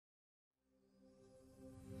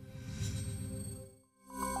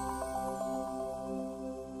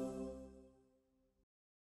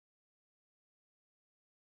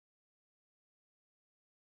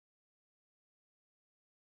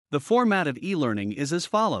The format of e-learning is as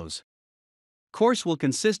follows. Course will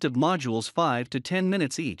consist of modules 5 to 10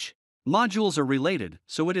 minutes each. Modules are related,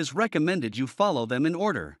 so it is recommended you follow them in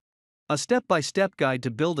order. A step-by-step guide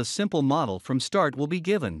to build a simple model from start will be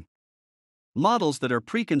given. Models that are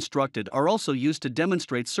pre-constructed are also used to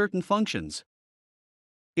demonstrate certain functions.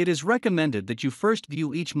 It is recommended that you first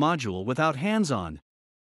view each module without hands-on.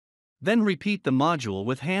 Then repeat the module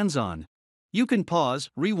with hands-on. You can pause,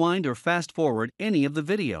 rewind or fast-forward any of the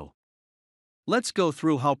video. Let's go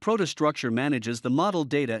through how ProtaStructure manages the model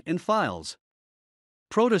data and files.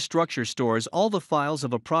 ProtaStructure stores all the files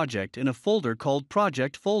of a project in a folder called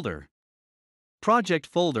Project Folder. Project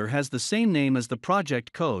Folder has the same name as the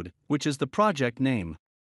project code, which is the project name.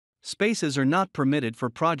 Spaces are not permitted for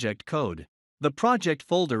project code. The project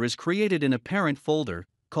folder is created in a parent folder,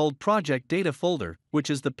 called Project Data Folder, which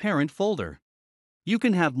is the parent folder. You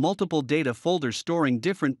can have multiple data folders storing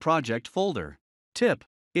different project folder. Tip: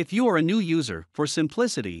 if you are a new user, for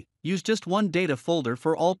simplicity, use just one data folder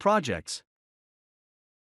for all projects.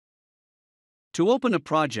 To open a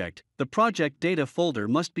project, the project data folder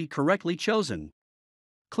must be correctly chosen.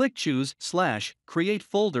 Click Choose / Create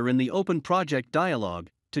Folder in the Open Project dialog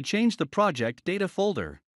to change the project data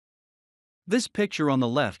folder. This picture on the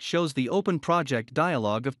left shows the Open Project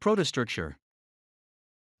dialog of ProtaStructure.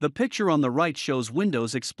 The picture on the right shows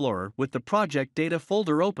Windows Explorer with the project data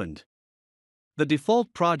folder opened. The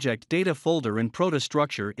default project data folder in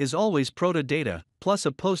ProtaStructure is always ProtaData plus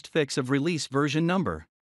a postfix of release version number.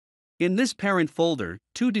 In this parent folder,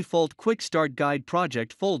 2 default Quick Start Guide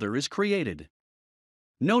project folder is created.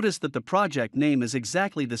 Notice that the project name is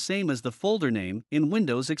exactly the same as the folder name in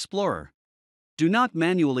Windows Explorer. Do not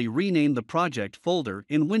manually rename the project folder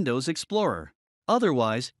in Windows Explorer.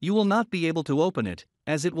 Otherwise, you will not be able to open it,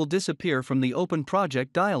 as it will disappear from the Open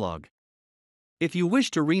Project dialog. If you wish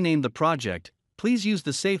to rename the project, please use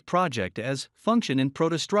the Save Project as function in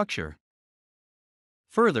ProtaStructure.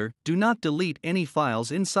 Further, do not delete any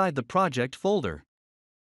files inside the project folder.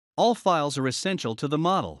 All files are essential to the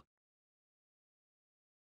model.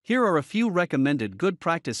 Here are a few recommended good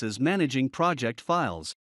practices managing project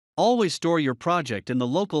files. Always store your project in the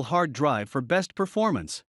local hard drive for best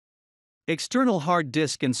performance. External hard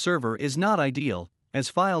disk and server is not ideal, as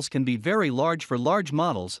files can be very large for large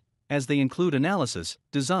models, as they include analysis,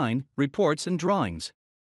 design, reports and drawings.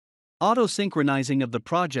 Auto-synchronizing of the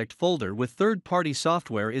project folder with third-party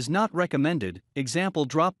software is not recommended, example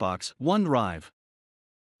Dropbox, OneDrive.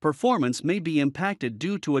 Performance may be impacted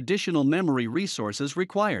due to additional memory resources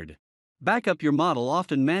required. Backup your model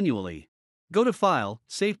often manually. Go to File,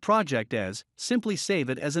 Save Project as, simply save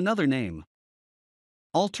it as another name.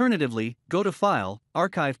 Alternatively, go to File,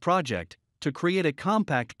 Archive Project, to create a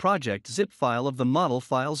compact project zip file of the model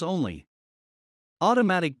files only.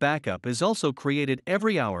 Automatic backup is also created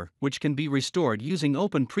every hour, which can be restored using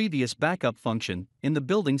Open Previous Backup function in the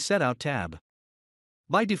Building Setout tab.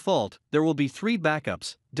 By default, there will be 3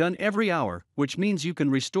 backups, done every hour, which means you can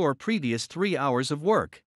restore previous 3 hours of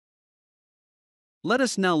work. Let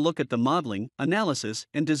us now look at the modeling, analysis,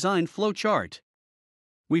 and design flowchart.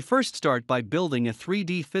 We first start by building a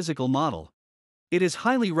 3D physical model. It is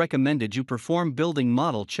highly recommended you perform building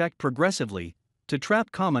model check progressively to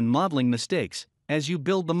trap common modeling mistakes as you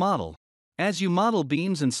build the model. As you model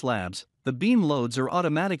beams and slabs, the beam loads are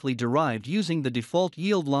automatically derived using the default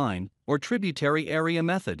yield line or tributary area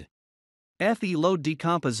method. FE load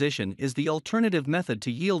decomposition is the alternative method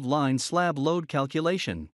to yield line slab load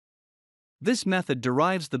calculation. This method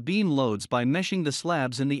derives the beam loads by meshing the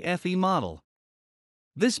slabs in the FE model.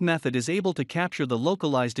 This method is able to capture the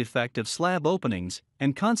localized effect of slab openings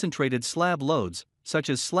and concentrated slab loads, such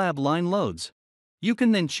as slab line loads. You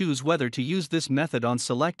can then choose whether to use this method on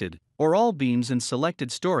selected or all beams in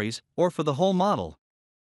selected stories or for the whole model.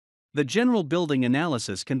 The general building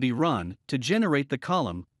analysis can be run to generate the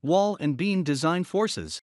column, wall and beam design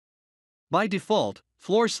forces. By default,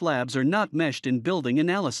 floor slabs are not meshed in building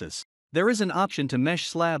analysis. There is an option to mesh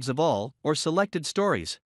slabs of all or selected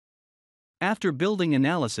stories. After building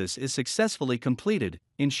analysis is successfully completed,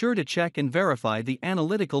 ensure to check and verify the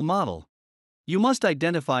analytical model. You must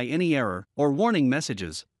identify any error or warning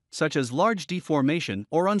messages, such as large deformation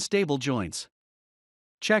or unstable joints.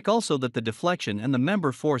 Check also that the deflection and the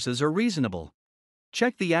member forces are reasonable.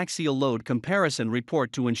 Check the axial load comparison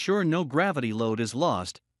report to ensure no gravity load is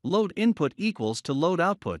lost, load input equals to load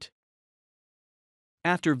output.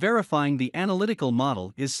 After verifying the analytical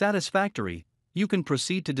model is satisfactory, you can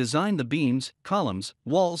proceed to design the beams, columns,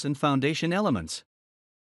 walls and foundation elements.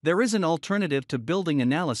 There is an alternative to building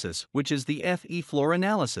analysis, which is the FE floor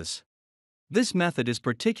analysis. This method is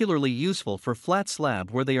particularly useful for flat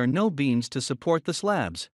slab where there are no beams to support the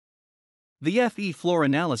slabs. The FE floor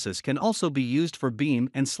analysis can also be used for beam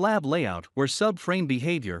and slab layout where subframe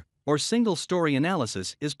behavior or single-story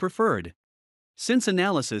analysis is preferred. Since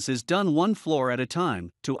analysis is done one floor at a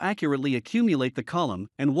time to accurately accumulate the column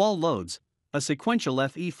and wall loads, a sequential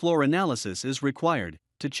FE floor analysis is required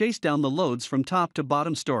to chase down the loads from top to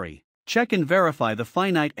bottom story. Check and verify the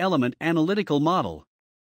finite element analytical model.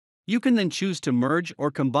 You can then choose to merge or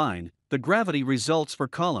combine the gravity results for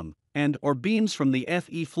column and or beams from the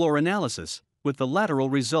FE floor analysis with the lateral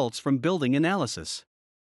results from building analysis.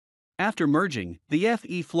 After merging, the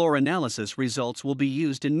FE floor analysis results will be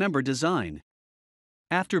used in member design.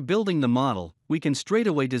 After building the model, we can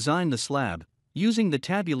straightaway design the slab using the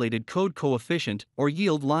tabulated code coefficient or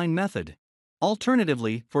yield line method.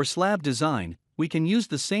 Alternatively, for slab design, we can use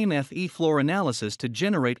the same FE floor analysis to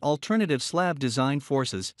generate alternative slab design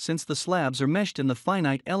forces since the slabs are meshed in the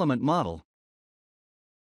finite element model.